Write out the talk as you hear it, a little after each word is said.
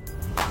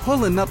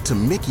Pulling up to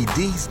Mickey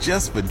D's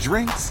just for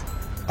drinks?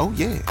 Oh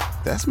yeah,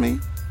 that's me.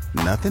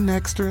 Nothing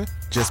extra,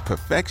 just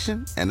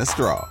perfection and a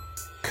straw.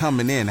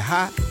 Coming in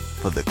hot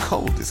for the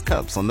coldest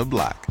cups on the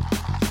block.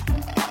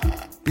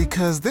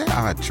 Because there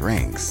are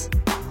drinks.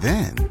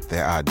 Then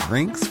there are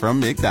drinks from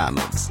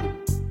McDonald's.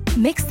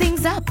 Mix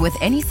things up with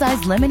any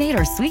size lemonade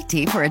or sweet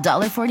tea for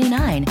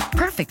 $1.49.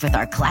 Perfect with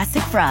our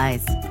classic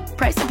fries.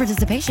 Price and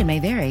participation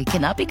may vary.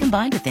 Cannot be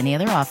combined with any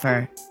other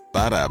offer.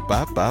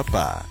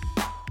 Ba-da-ba-ba-ba.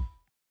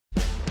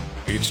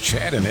 It's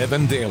Chad and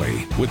Evan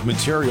Daily with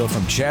material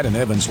from Chad and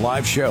Evan's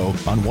live show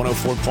on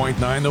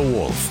 104.9 The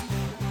Wolf.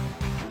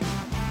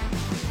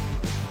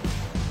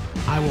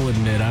 I will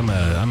admit I'm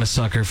a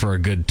sucker for a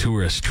good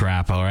tourist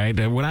trap, all right?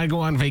 When I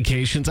go on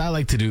vacations, I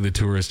like to do the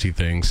touristy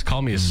things.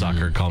 Call me a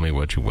sucker, call me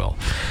what you will.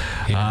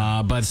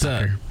 Yeah, but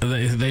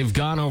they've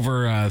gone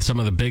over some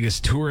of the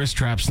biggest tourist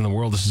traps in the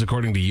world. This is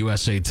according to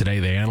USA Today.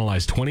 They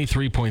analyzed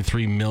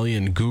 23.3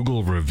 million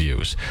Google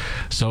reviews.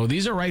 So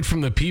these are right from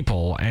the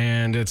people,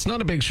 and it's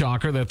not a big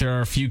shocker that there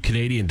are a few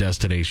Canadian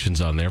destinations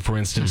on there. For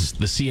instance,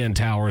 the CN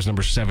Tower is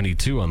number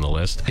 72 on the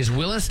list. Is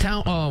Willis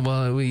Town? Oh,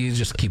 well, you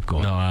just keep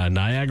going. No,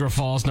 Niagara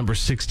Falls, number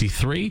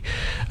 63,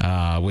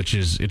 which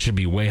is, it should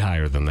be way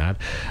higher than that.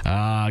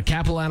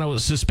 Capilano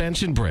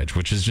Suspension Bridge,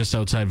 which is just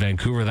outside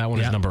Vancouver. That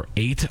one is number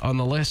 8 on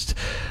the list.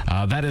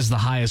 That is the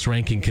highest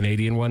ranking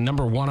Canadian one.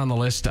 Number 1 on the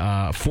list,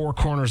 Four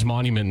Corners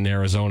Monument in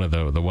Arizona,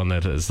 the one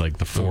that is like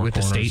the four with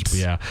corners. The states.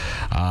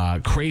 Yeah.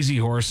 Crazy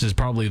Horse is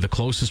probably the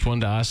closest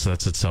one to us.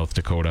 That's at South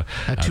Dakota.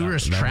 A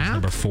tourist that trap?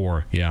 Number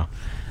 4, yeah.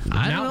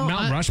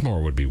 Mount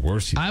Rushmore would be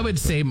worse. I would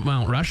say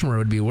Mount Rushmore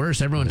would be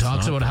worse. Everyone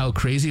talks about how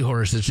Crazy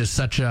Horse is just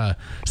such a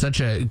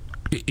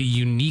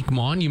unique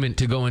monument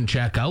to go and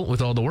check out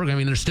with all the work. I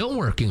mean, they're still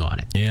working on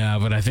it. Yeah,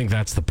 but I think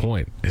that's the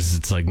point. Is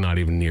it's like not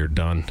even near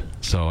done.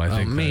 So I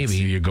think maybe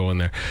you go in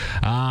there.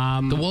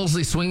 The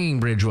Wolseley Swinging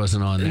Bridge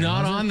wasn't on there.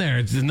 Not on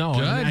there. No.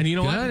 Good. And you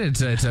know what?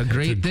 It's a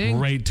great thing.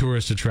 Great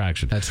tourist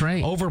attraction. That's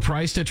right.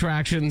 Overpriced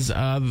attractions.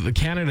 The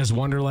Canada's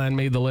Wonderland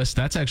made the list.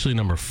 That's actually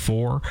number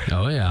 4.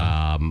 Oh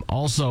yeah.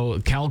 Also,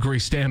 Calgary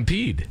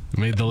Stampede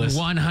made the list.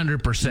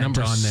 100%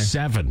 number on there.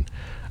 7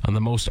 on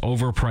the most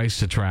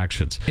overpriced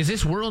attractions. Is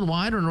this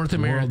worldwide or North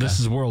America? This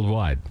is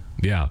worldwide.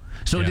 Yeah.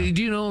 So do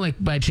you know, like,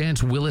 by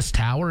chance, Willis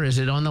Tower, is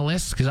it on the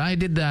list? Because I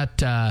did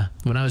that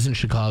when I was in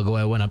Chicago.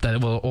 I went up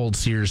that old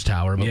Sears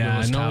Tower. But yeah,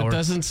 Willis no, Tower, it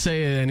doesn't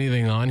say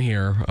anything on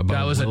here about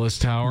that was Willis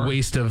Tower.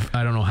 Waste of,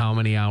 I don't know how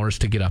many hours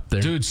to get up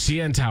there. Dude,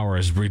 CN Tower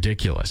is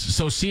ridiculous.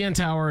 So CN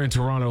Tower in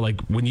Toronto, like,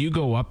 when you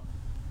go up,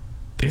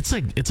 it's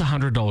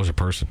 $100 a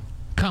person.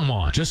 Come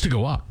on. Just to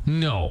go up.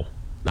 No.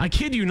 I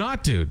kid you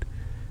not, dude.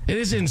 It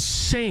is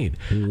insane.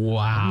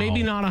 Wow.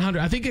 Maybe not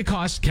 100. I think it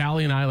cost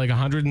Callie and I like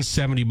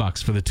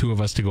 $170 for the two of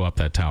us to go up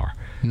that tower.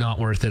 Not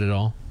worth it at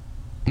all.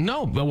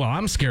 No, well,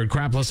 I'm scared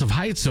crapless of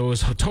heights, so it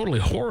was totally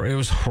it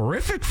was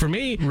horrific for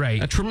me.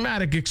 Right. A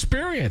traumatic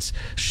experience.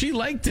 She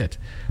liked it.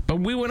 But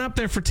we went up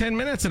there for 10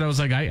 minutes, and I was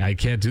like, I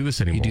can't do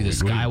this anymore. You do the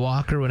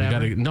Skywalk or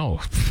whatever?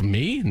 No.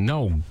 Me?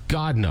 No.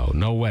 God, no.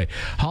 No way.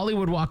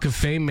 Hollywood Walk of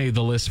Fame made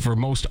the list for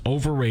most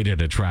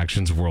overrated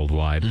attractions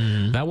worldwide.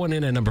 Mm-hmm. That went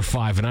in at number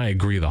 5, and I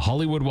agree. The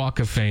Hollywood Walk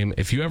of Fame,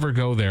 if you ever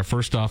go there,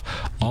 first off,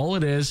 all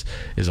it is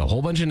a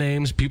whole bunch of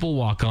names people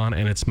walk on,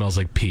 and it smells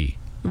like pee.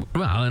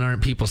 Well, and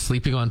aren't people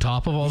sleeping on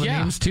top of all the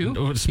names, too?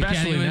 Especially you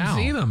can't even now.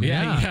 see them.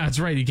 Yeah, that's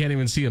right. You can't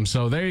even see them.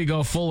 So there you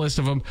go, full list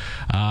of them.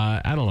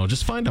 I don't know.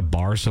 Just find a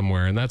bar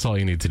somewhere, and that's all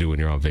you need to do when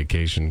you're on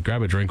vacation.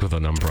 Grab a drink with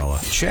an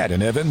umbrella. Chad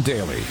and Evan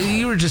Daily.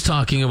 You were just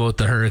talking about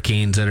the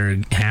hurricanes that are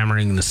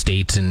hammering the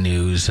States in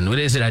news. And what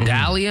is it,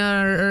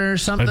 Idalia or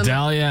something?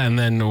 Idalia, and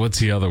then what's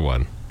the other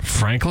one?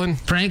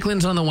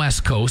 Franklin's on the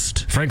west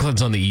coast.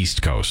 Franklin's on the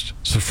east coast.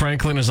 So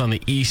Franklin is on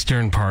the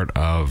eastern part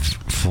of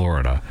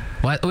Florida.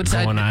 What's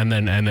that? And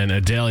then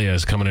Idalia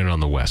is coming in on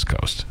the west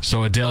coast.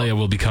 So Idalia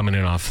will be coming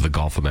in off the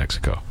Gulf of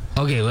Mexico.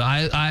 Okay,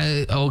 well,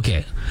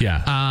 okay.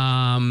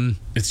 Yeah.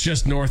 It's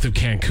just north of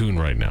Cancun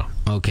right now.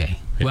 Okay.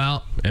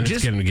 Well, and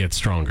it's going to get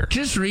stronger.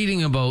 Just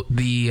reading about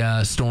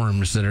the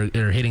storms that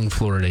are hitting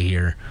Florida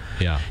here.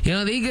 Yeah. You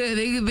know,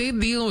 they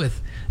deal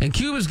with, and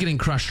Cuba's getting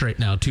crushed right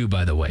now too,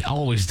 by the way.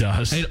 Always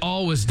does. It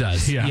always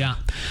does. Yeah.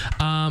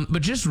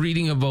 But just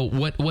reading about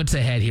what's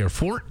ahead here.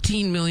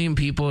 14 million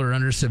people are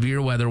under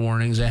severe weather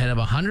warnings ahead of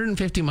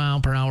 150 mile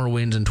per hour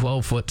winds and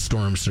 12-foot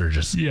storm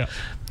surges. Yeah.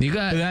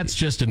 That's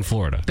just in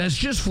Florida. That's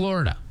just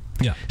Florida.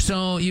 Yeah.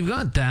 So you've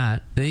got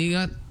that. Then you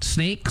got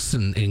snakes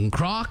and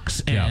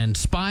crocs and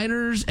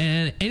spiders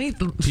and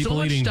anything. People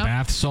so eating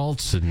bath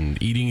salts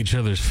and eating each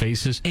other's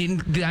faces.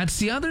 And that's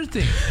the other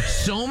thing.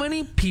 So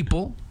many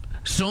people,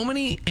 so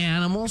many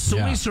animals, so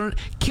many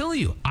kill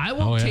you. I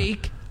will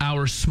take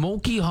our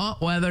smoky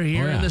hot weather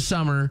here in the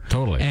summer.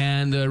 Totally.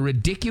 And the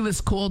ridiculous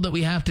cold that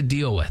we have to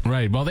deal with.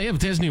 Right. Well, they have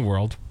Disney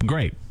World.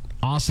 Great.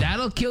 Awesome.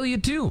 That'll kill you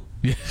too.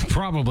 Yeah,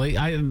 probably.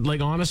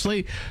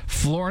 Honestly,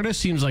 Florida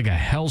seems like a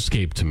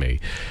hellscape to me.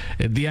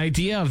 The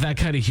idea of that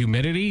kind of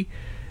humidity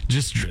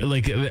Just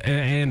like,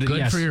 and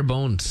good for your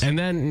bones. And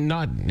then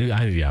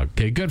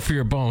good for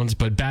your bones,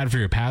 but bad for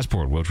your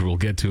passport, which we'll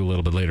get to a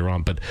little bit later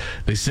on. But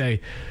they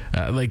say,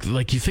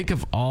 like you think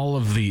of all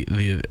of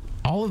the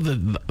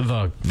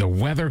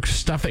weather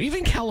stuff.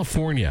 Even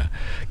California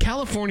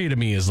to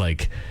me is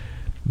like,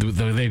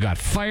 they got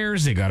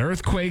fires, they got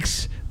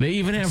earthquakes, they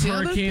even have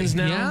hurricanes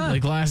now. Yeah.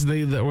 Like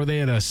they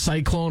had a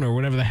cyclone or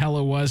whatever the hell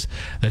it was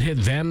that hit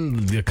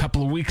them a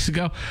couple of weeks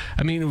ago.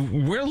 I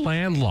mean, we're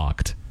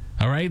landlocked.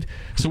 All right,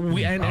 so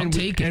we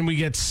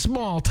get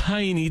small,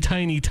 tiny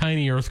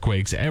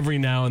earthquakes every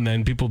now and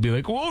then. People be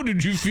like, "Whoa,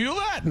 did you feel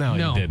that?" No,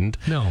 you didn't.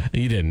 No,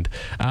 you didn't.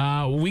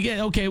 We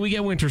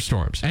get winter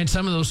storms, and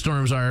some of those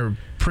storms are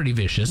pretty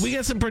vicious. We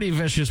get some pretty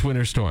vicious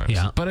winter storms.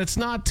 Yeah, but it's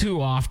not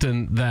too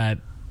often that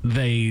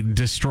they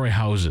destroy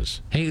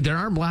houses. Hey, there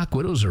are black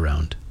widows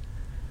around.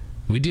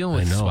 We deal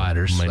with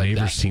spiders. My like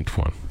neighbor that. seen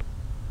one.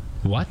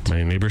 What?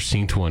 My neighbor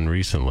seen one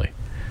recently.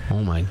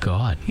 Oh my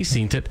God, he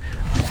seen it.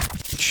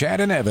 Chad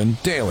and Evan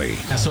daily.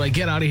 So I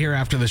get out of here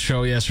after the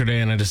show yesterday,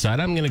 and I decide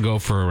I'm going to go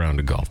for a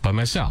round of golf by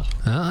myself.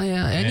 Oh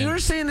yeah, and you were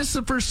saying this is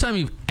the first time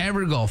you've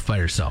ever golfed by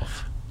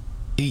yourself.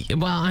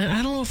 Well,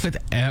 I don't know if it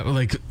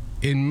like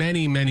in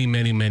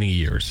many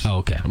years. Oh,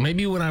 okay.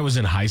 Maybe when I was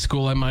in high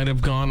school, I might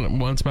have gone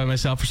once by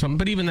myself or something.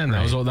 But even then,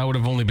 that would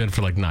have only been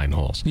for like 9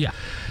 holes. Yeah.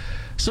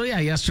 So yeah,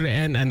 yesterday,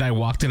 and I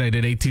walked it. I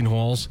did 18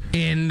 holes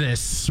in the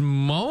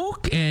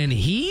smoke and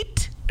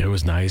heat. It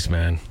was nice,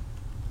 man.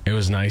 It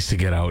was nice to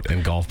get out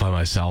and golf by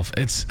myself.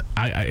 It's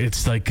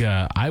like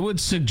I would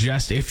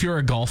suggest if you're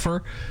a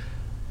golfer,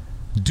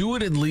 do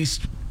it at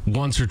least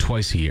once or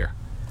twice a year.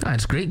 Oh,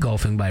 it's great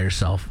golfing by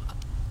yourself.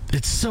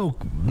 It's so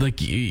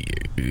like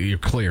you're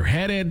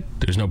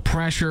clear-headed. There's no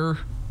pressure.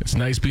 It's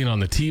nice being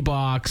on the tee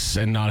box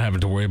and not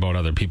having to worry about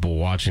other people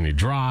watching you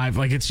drive.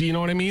 Like it's, you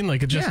know what I mean?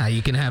 Like it just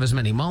you can have as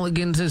many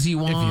mulligans as you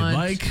want if you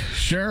like.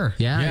 Sure.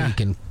 Yeah. You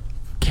can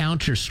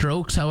count your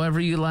strokes however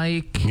you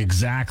like.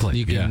 Exactly.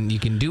 You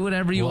can do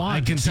whatever you want.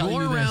 I can tell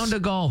you round this,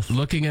 of golf.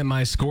 Looking at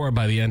my score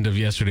by the end of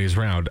yesterday's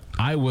round,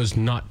 I was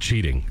not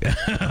cheating.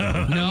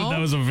 No, that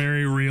was a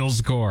very real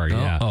score.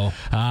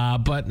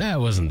 But it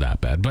wasn't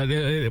that bad. But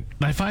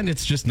I find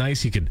it's just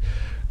nice. You could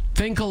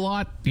think a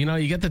lot. You know,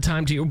 you get the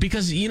time to,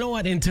 because you know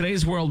what? In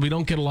today's world, we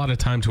don't get a lot of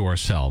time to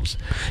ourselves,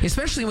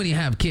 especially when you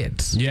have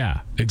kids.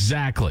 Yeah,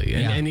 exactly.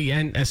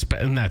 And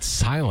that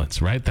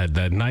silence, right?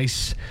 That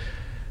nice.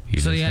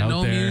 So you had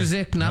no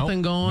music,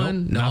 nothing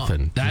going? Nope,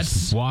 nothing. That's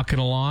just walking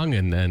along,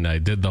 and I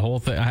did the whole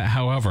thing.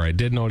 However, I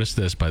did notice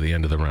this by the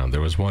end of the round.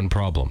 There was one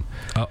problem.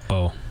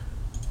 Uh-oh.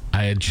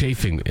 I had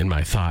chafing in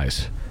my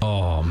thighs.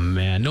 Oh,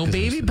 man. No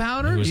baby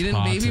powder? You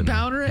didn't baby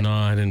powder it? No,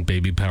 I didn't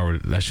baby powder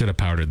it. I should have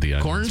powdered the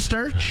onions.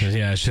 Cornstarch?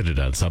 Yeah, I should have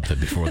done something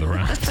before the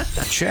round.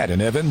 Chad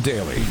and Evan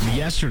daily.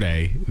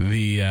 Yesterday,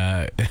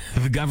 the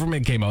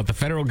government came out, the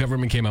federal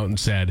government came out and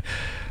said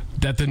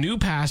that the new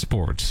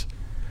passports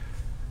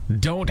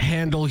don't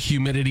handle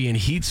humidity and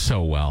heat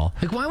so well.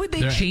 Like, why would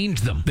they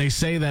change them? They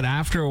say that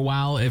after a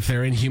while, if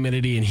they're in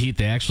humidity and heat,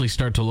 they actually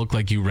start to look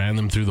like you ran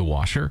them through the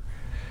washer.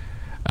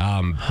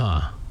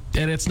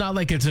 And it's not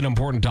like it's an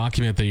important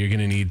document that you're going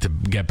to need to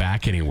get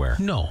back anywhere.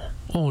 No.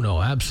 Oh,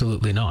 no,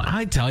 absolutely not.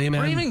 I tell you,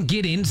 man. Or even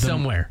get in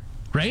somewhere.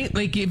 Right?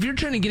 Like, if you're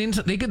trying to get in,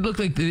 they could look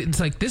like,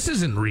 it's like, this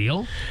isn't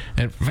real.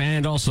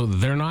 And also,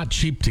 they're not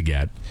cheap to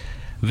get.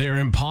 They're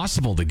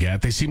impossible to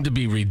get. They seem to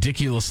be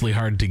ridiculously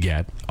hard to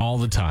get all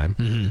the time.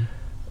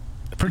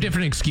 Mm-hmm. For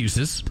different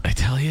excuses. I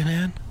tell you,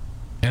 man.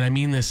 And I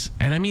mean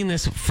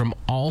this from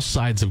all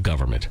sides of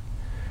government.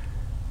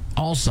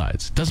 All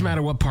sides. Doesn't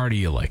matter what party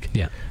you like.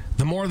 Yeah.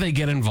 The more they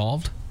get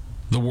involved,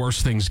 the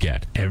worse things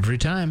get. Every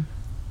time.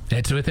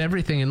 It's with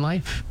everything in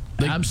life.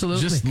 Like,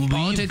 absolutely.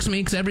 Politics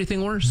makes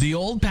everything worse. The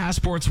old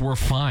passports were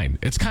fine.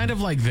 It's kind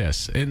of like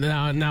this. And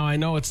now I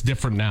know it's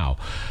different now.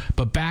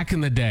 But back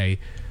in the day,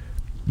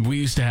 we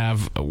used to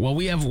have,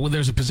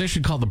 there's a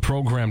position called the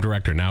program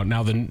director.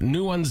 Now the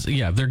new ones,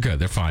 they're good.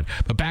 They're fine.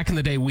 But back in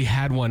the day, we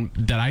had one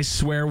that I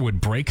swear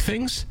would break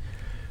things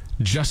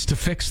just to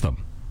fix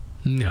them.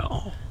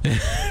 No.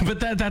 But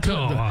that's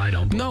what... I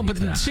don't believe No, but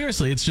that.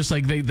 Seriously, it's just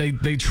like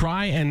they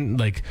try and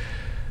like...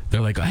 They're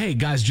like, hey,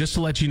 guys, just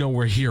to let you know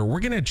we're here, we're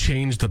going to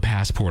change the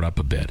passport up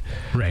a bit.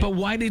 Right. But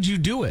why did you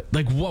do it?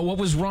 Like, what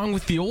was wrong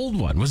with the old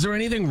one? Was there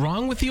anything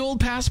wrong with the old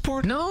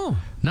passport? No,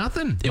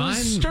 nothing. It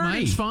was sturdy.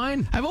 Mine's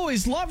fine. I've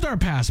always loved our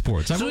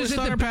passports. I've always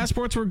thought our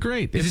passports were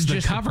great. It's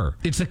the cover.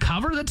 It's the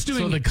cover that's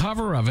doing it? So the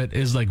cover of it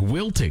is like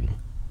wilting.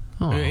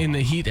 In the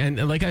heat.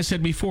 And like I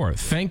said before,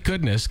 thank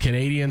goodness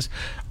Canadians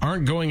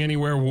aren't going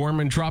anywhere warm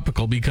and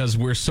tropical, because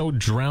we're so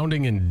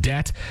drowning in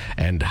debt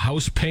and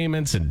house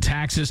payments and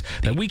taxes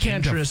that we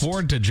can't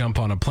afford to jump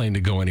on a plane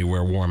to go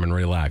anywhere warm and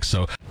relax.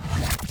 So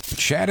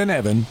Chad and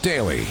Evan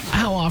daily.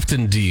 How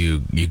often do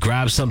you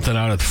grab something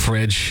out of the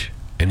fridge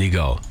and you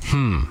go,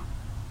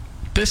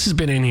 this has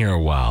been in here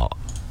a while.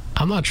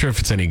 I'm not sure if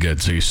it's any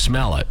good. So you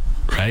smell it,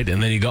 right?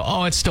 And then you go,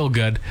 oh, it's still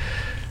good.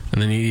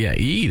 And then you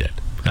eat it.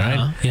 All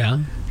right? Yeah.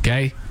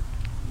 Okay?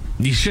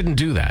 You shouldn't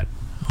do that.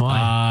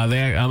 Why?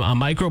 A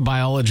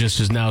microbiologist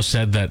has now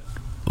said that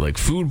like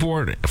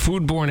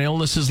foodborne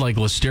illnesses like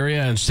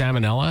Listeria and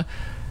Salmonella,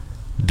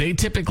 they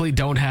typically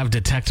don't have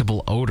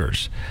detectable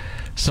odors.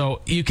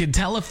 So you can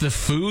tell if the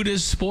food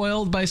is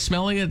spoiled by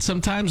smelling it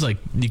sometimes. Like,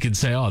 you could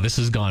say, oh, this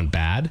has gone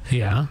bad.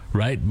 Yeah.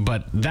 Right?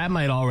 But that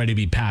might already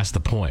be past the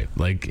point.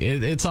 Like,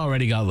 it's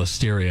already got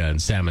Listeria and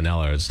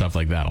Salmonella and stuff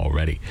like that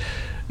already.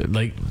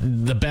 Like,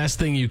 the best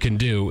thing you can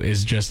do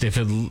is just, if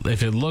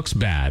it looks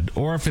bad,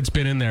 or if it's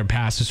been in there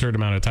past a certain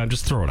amount of time,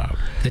 just throw it out.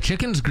 The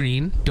chicken's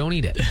green. Don't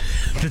eat it.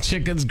 The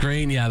chicken's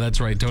green. Yeah, that's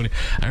right, Tony.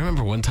 I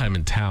remember one time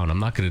in town, I'm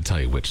not going to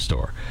tell you which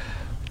store,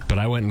 but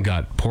I went and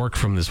got pork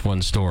from this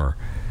one store.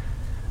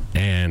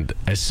 And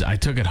I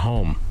took it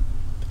home,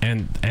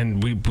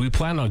 and we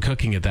planned on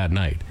cooking it that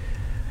night.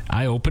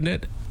 I opened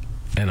it,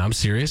 and I'm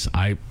serious,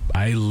 I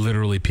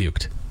literally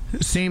puked.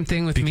 Same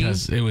thing with me.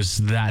 Because it was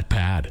that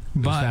bad.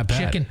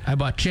 I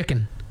bought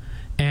chicken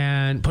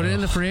and put it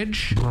in the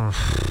fridge.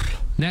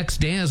 Next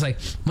day, I was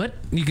like, what?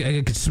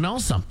 I could smell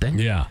something.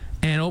 Yeah.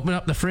 And open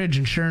up the fridge,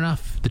 and sure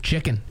enough, the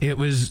chicken. It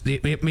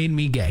made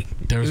me gag.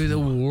 It was the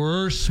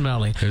worst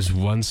smelling. There's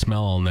one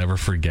smell I'll never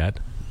forget.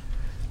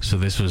 So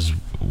this was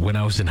when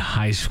I was in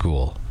high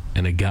school,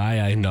 and a guy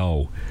I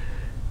know,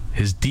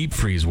 his deep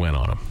freeze went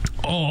on him.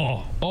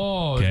 Oh,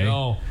 okay.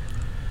 No.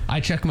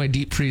 I check my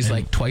deep freeze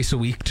like twice a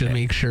week to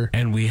make sure.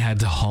 And we had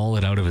to haul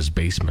it out of his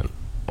basement.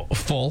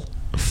 Full.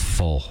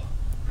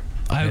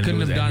 I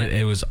couldn't have done it.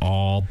 It was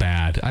all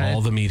bad.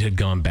 All the meat had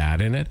gone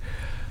bad in it.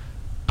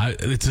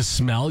 It's a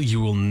smell you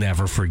will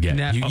never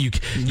forget. You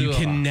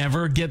can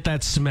never get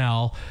that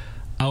smell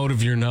out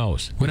of your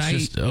nose. When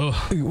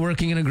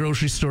working in a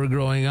grocery store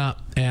growing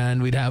up,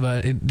 and we'd have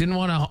didn't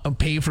want to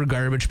pay for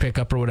garbage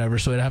pickup or whatever,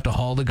 so I'd have to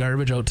haul the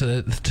garbage out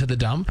to the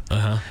dump,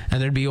 and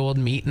there'd be old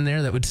meat in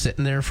there that would sit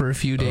in there for a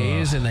few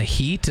days in the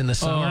heat in the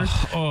summer,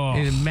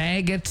 and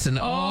maggots, and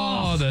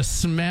the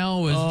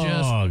smell was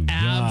just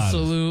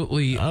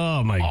absolutely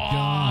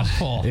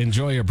awful.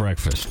 Enjoy your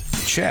breakfast.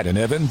 Chad and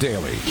Evan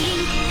daily.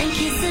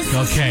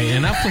 Okay,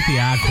 enough with the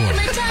awkward.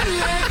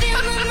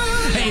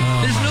 Hey,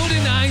 there's no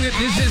denying that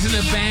this isn't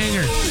a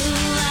banger.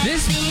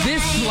 This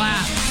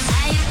slaps.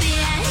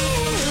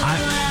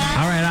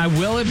 All right, I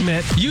will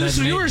admit you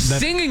were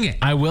singing it.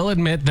 I will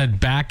admit that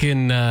back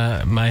in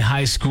my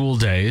high school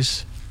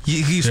days,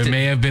 there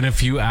may have been a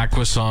few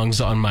Aqua songs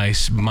on my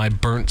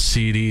burnt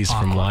CDs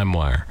from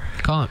LimeWire.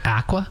 Call it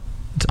Aqua?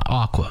 It's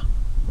Aqua.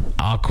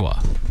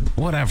 Aqua.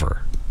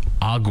 Whatever.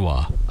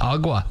 Agua.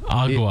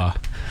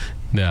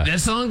 Yeah. That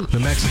song? The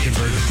Mexican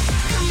version.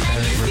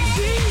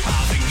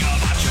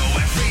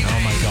 Oh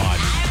my God.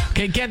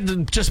 Okay,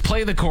 just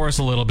play the chorus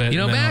a little bit. You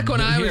know, back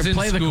when I was in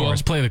school.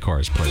 Play the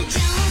chorus, please.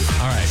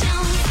 All right.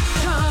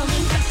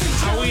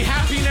 Are we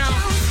happy now?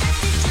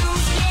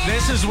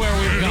 This is where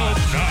we've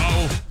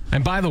gone.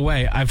 And by the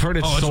way, I've heard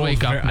it's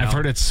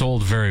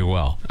sold very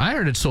well. I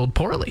heard it sold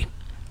poorly.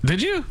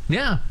 Did you?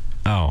 Yeah.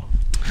 Oh.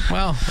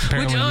 Well,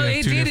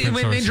 apparently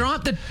they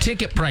dropped the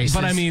ticket prices.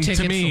 But I mean,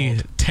 to me,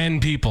 10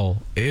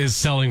 people is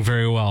selling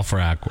very well for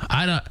Aqua.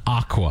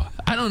 Aqua.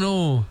 I don't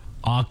know.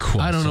 Aqua.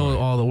 I don't know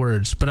all the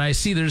words, but I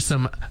see there's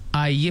some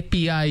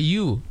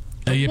yippee-yi-you.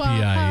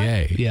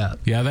 Yippee-yi-yay. Yeah.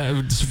 Yeah.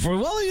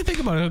 You think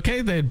about it,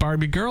 okay? They had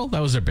Barbie Girl.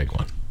 That was their big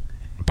one.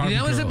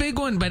 That was a big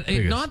one, but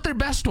not their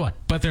best one.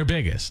 But their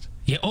biggest.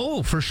 Yeah.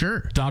 Oh, for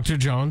sure. Dr.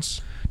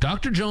 Jones,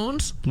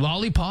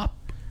 Lollipop,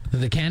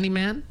 the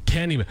Candyman.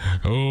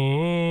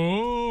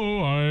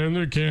 Oh, I am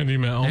the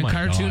Candyman. Oh, and my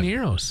Cartoon God.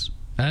 Heroes.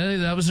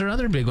 That was their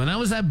other big one. That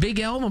was that big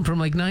album from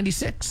like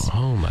 96.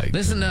 Oh, my God.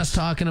 Listen to us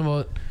talking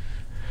about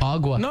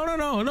Agua.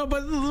 No,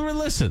 but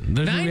listen.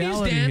 There's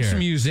 90s dance here.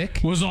 Music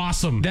was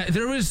awesome.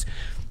 There was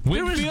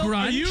grunge.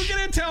 Are you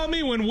going to tell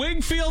me when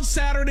Wigfield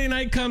Saturday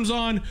Night comes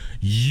on,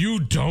 you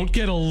don't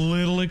get a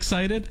little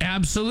excited?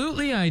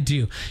 Absolutely, I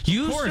do.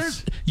 Of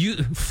course.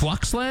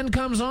 Fluxland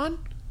comes on?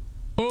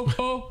 What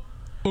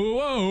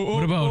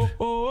about?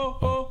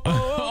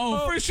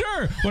 Oh, for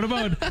sure. What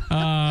about,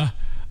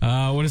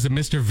 what is it,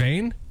 Mr.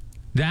 Vane?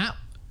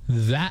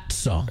 That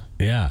song.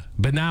 Yeah,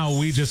 but now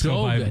we just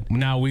go by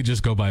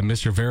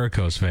Mr.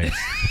 Varicose Veins.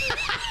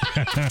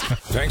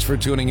 Thanks for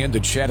tuning in to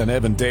Chad and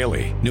Evan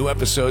Daily. New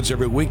episodes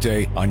every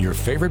weekday on your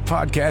favorite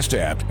podcast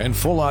app, and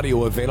full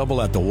audio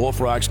available at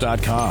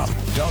thewolfrocks.com.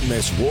 Don't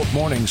miss Wolf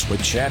Mornings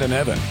with Chad and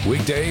Evan,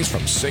 weekdays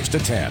from 6 to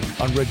 10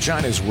 on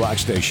Regina's Rock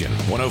Station,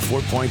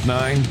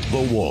 104.9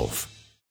 The Wolf.